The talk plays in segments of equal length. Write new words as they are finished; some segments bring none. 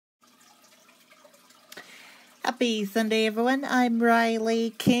Happy Sunday, everyone. I'm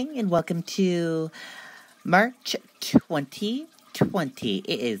Riley King, and welcome to March 2020.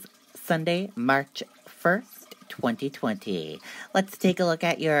 It is Sunday, March 1st, 2020. Let's take a look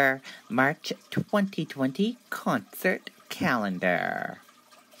at your March 2020 concert calendar.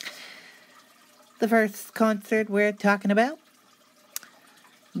 The first concert we're talking about,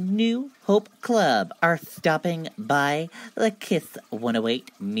 New Hope Club are stopping by the Kiss 108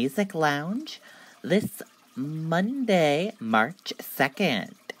 Music Lounge this Monday, March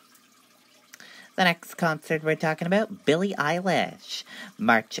 2nd. The next concert we're talking about, Billie Eilish,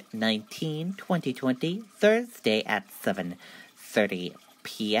 March 19, 2020, Thursday at 7:30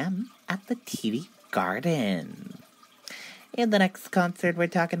 p.m. at the TD Garden. And the next concert we're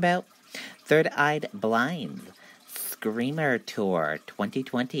talking about, Third Eyed Blind, Screamer Tour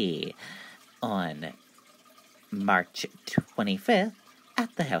 2020 on March 25th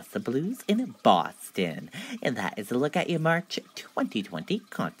at the House of Blues in Boston. And that is a look at your March 2020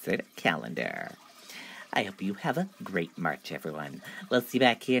 concert calendar. I hope you have a great March, everyone. We'll see you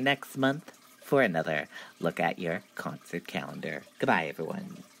back here next month for another look at your concert calendar. Goodbye,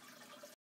 everyone.